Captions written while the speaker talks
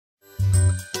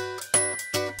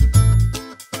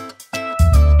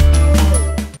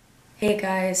Hey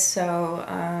guys, so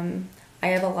I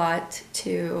have a lot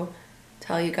to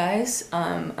tell you guys.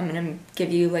 I'm gonna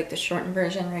give you like the shortened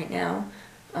version right now,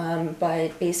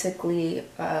 but basically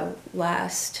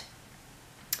last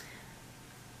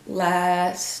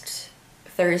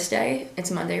Thursday,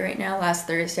 it's Monday right now, last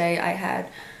Thursday I had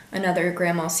another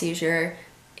grand mal seizure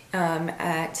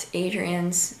at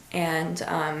Adrian's, and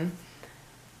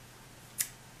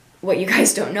what you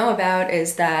guys don't know about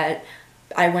is that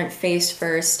I went face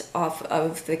first off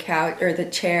of the couch or the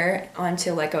chair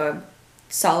onto like a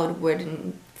solid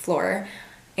wooden floor,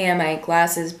 and my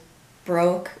glasses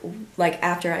broke like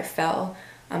after I fell,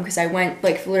 because I went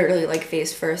like literally like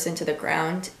face first into the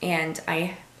ground, and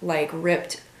I like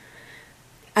ripped,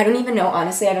 I don't even know,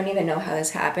 honestly I don't even know how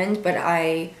this happened, but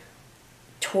I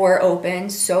tore open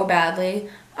so badly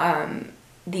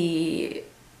the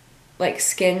like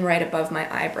skin right above my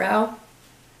eyebrow,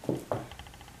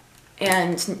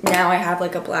 and now I have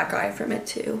like a black eye from it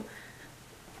too.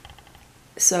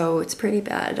 So it's pretty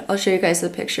bad. I'll show you guys the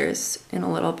pictures in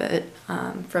a little bit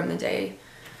from the day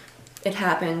it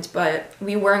happened, but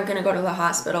we weren't gonna go to the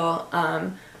hospital,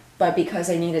 but because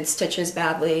I needed stitches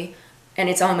badly, and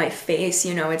it's on my face,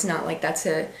 you know, it's not like that's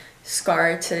a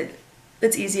scar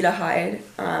that's easy to hide.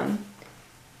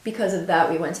 Because of that,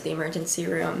 we went to the emergency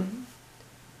room,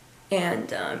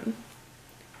 and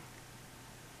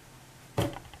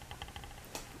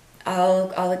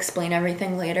I'll explain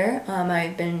everything later.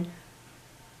 I've been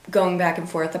going back and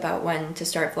forth about when to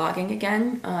start vlogging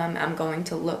again. I'm going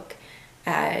to look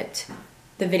at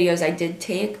the videos I did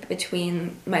take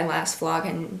between my last vlog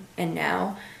and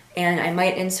now, and I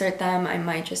might insert them, I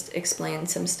might just explain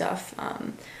some stuff,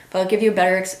 but I'll give you a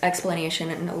better explanation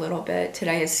in a little bit.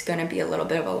 Today is going to be a little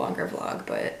bit of a longer vlog,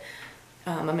 but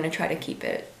I'm going to try to keep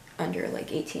it under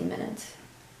like 18 minutes,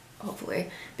 hopefully,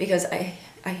 because I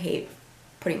hate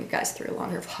putting you guys through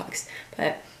longer vlogs.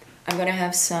 But I'm gonna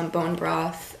have some bone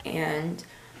broth, and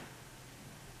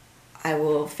I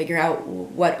will figure out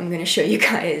what I'm gonna show you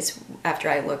guys after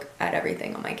I look at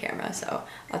everything on my camera. So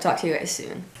I'll talk to you guys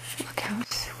soon. Look how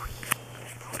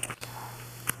sweet.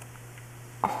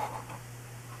 Oh,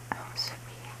 how sweet.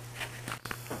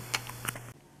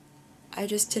 I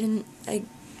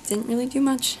didn't really do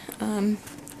much.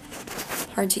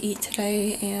 Hard to eat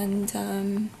today,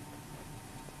 and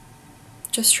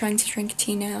just trying to drink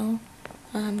tea now.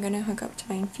 I'm gonna hook up to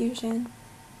my infusion.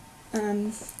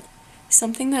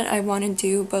 Something that I want to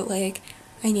do, but like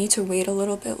I need to wait a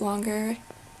little bit longer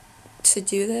to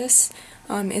do this,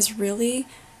 is really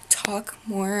talk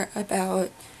more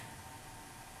about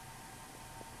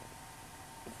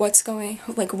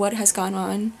what has gone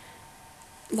on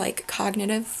like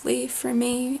cognitively for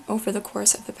me over the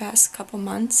course of the past couple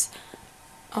months.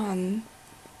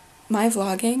 My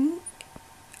vlogging,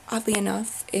 oddly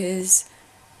enough, is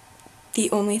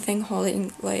the only thing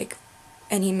holding like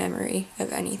any memory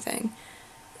of anything.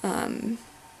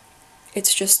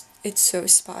 It's so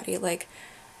spotty. Like,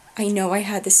 I know I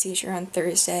had the seizure on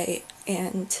Thursday,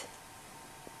 and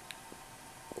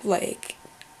like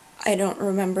I don't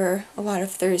remember a lot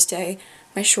of Thursday.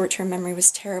 My short-term memory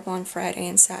was terrible on Friday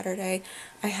and Saturday.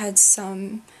 I had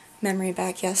some memory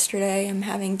back yesterday. I'm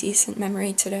having decent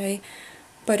memory today,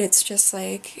 but it's just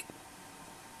like,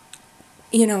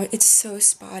 you know, it's so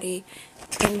spotty,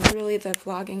 and really the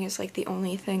vlogging is like the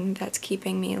only thing that's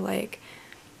keeping me like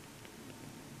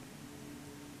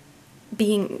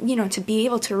being, you know, to be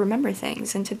able to remember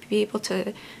things and to be able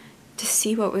to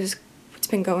see what's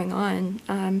been going on.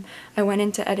 I went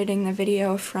into editing the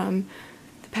video from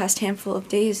the past handful of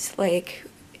days, like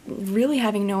really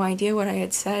having no idea what I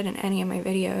had said in any of my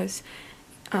videos,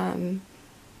 and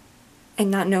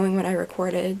not knowing what I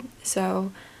recorded.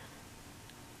 So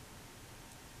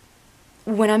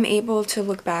when I'm able to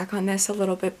look back on this a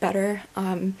little bit better,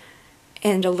 and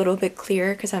a little bit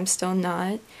clearer, because I'm still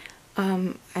not,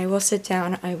 I will sit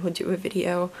down, I will do a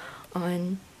video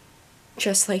on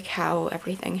just like how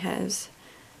everything has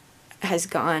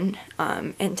gone,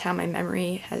 and how my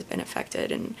memory has been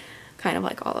affected, and kind of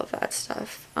like all of that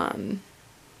stuff. I'll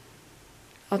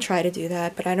try to do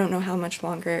that, but I don't know how much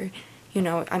longer, you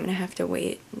know, I'm gonna have to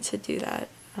wait to do that.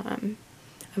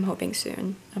 I'm hoping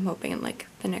soon. I'm hoping in like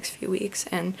the next few weeks,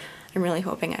 and I'm really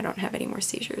hoping I don't have any more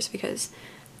seizures, because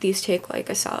these take like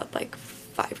a solid like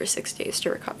 5 or 6 days to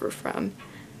recover from,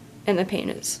 and the pain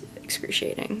is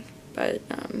excruciating. But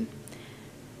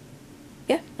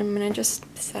yeah, I'm gonna just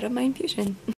set up my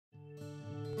infusion.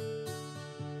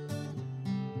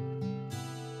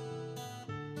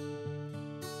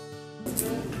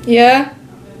 Yeah?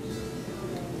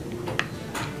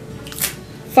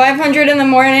 500 in the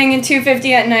morning and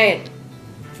 250 at night.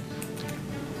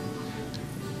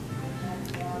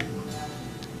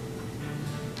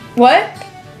 What?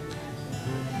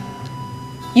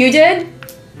 You did?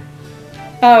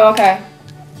 Oh, okay.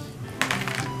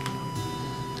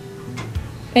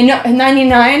 In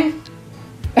 99?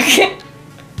 Okay.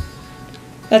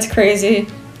 That's crazy.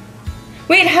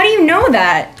 Wait, how do you know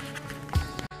that?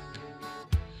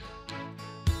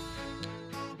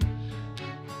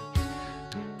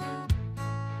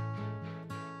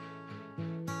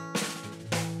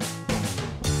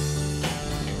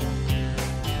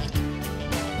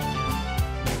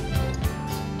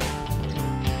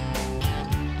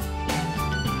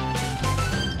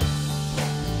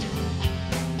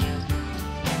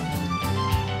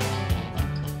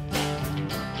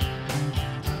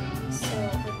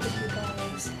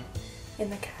 In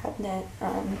the cabinet,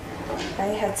 I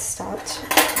had stopped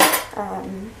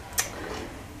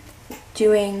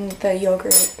doing the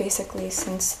yogurt basically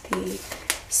since the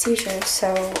seizure,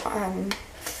 so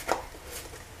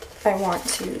I want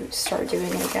to start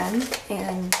doing it again,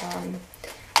 and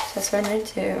that's what I'm going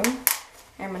to do.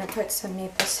 I'm going to put some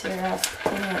maple syrup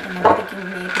in it, and I'm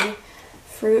thinking maybe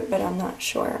fruit, but I'm not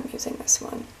sure. I'm using this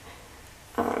one.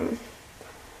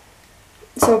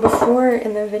 So before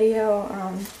in the video,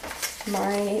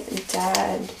 my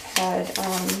dad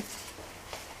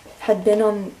had been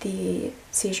on the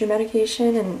seizure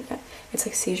medication, and it's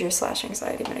like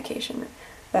seizure/anxiety medication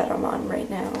that I'm on right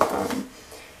now.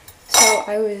 So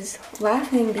I was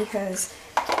laughing because,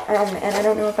 and I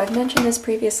don't know if I've mentioned this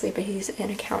previously, but he's an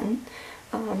accountant,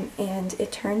 and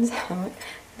it turns out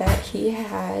that he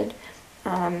had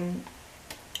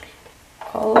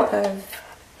all of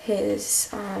his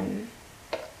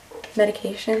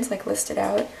medications like listed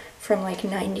out from like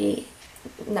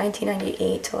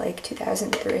 1998 to like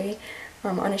 2003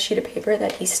 on a sheet of paper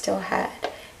that he still had,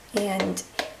 and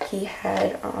he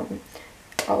had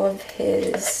all of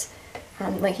his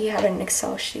like he had an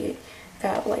Excel sheet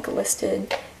that like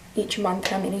listed each month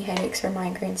how many headaches or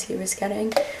migraines he was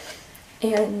getting,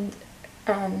 and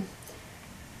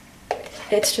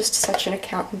it's just such an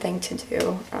accountant thing to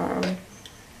do,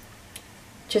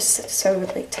 just so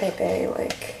like type A,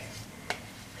 like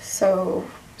so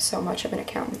much of an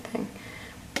accountant thing.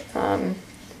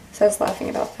 So I was laughing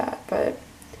about that, but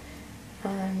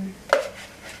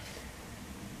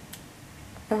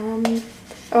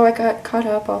oh, I got caught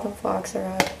up, all the vlogs are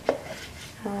up.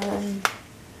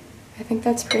 I think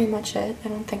that's pretty much it. I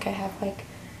don't think I have like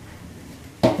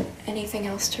anything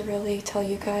else to really tell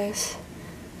you guys.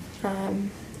 I'm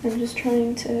just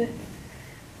trying to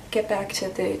get back to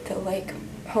the like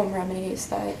home remedies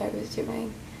that I was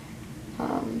doing.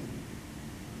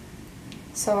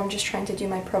 So I'm just trying to do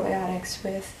my probiotics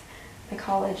with my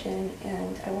collagen,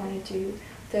 and I want to do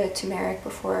the turmeric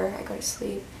before I go to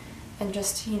sleep, and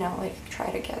just, you know, like try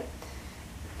to get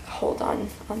a hold on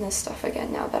this stuff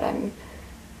again now that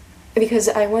because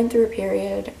I went through a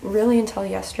period really until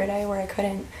yesterday where I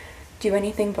couldn't do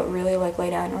anything but really like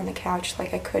lay down on the couch.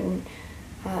 Like I couldn't,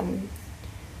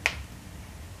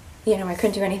 you know, I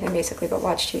couldn't do anything basically but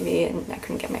watch TV, and I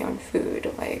couldn't get my own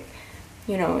food. Like,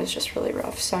 you know, it was just really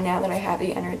rough. So now that I have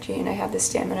the energy and I have the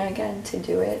stamina again to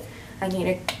do it, I need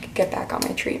to get back on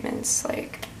my treatments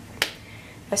like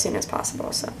as soon as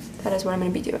possible. So that is what I'm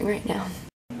going to be doing right now.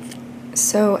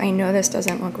 So I know this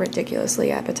doesn't look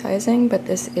ridiculously appetizing, but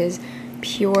this is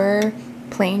pure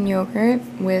plain yogurt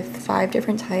with 5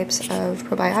 different types of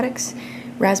probiotics: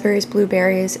 raspberries,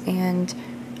 blueberries, and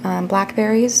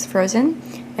blackberries frozen,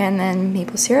 and then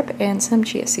maple syrup and some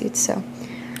chia seeds. So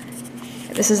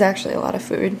this is actually a lot of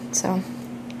food, so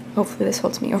hopefully this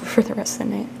holds me over for the rest of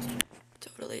the night.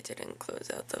 Totally didn't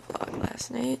close out the vlog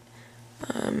last night.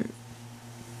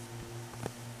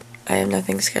 I have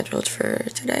nothing scheduled for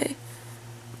today,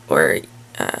 or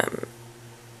I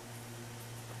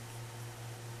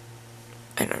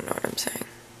don't know what I'm saying.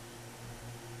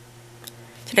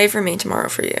 Today for me, tomorrow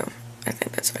for you. I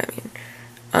think that's what I mean.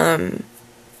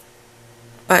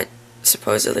 But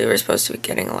supposedly we're supposed to be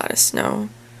getting a lot of snow.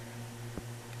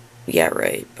 Yeah,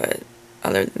 right, but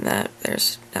other than that,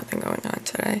 there's nothing going on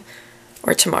today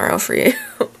or tomorrow for you.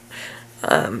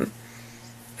 But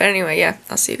anyway, yeah,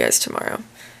 I'll see you guys tomorrow,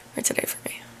 or today for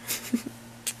me.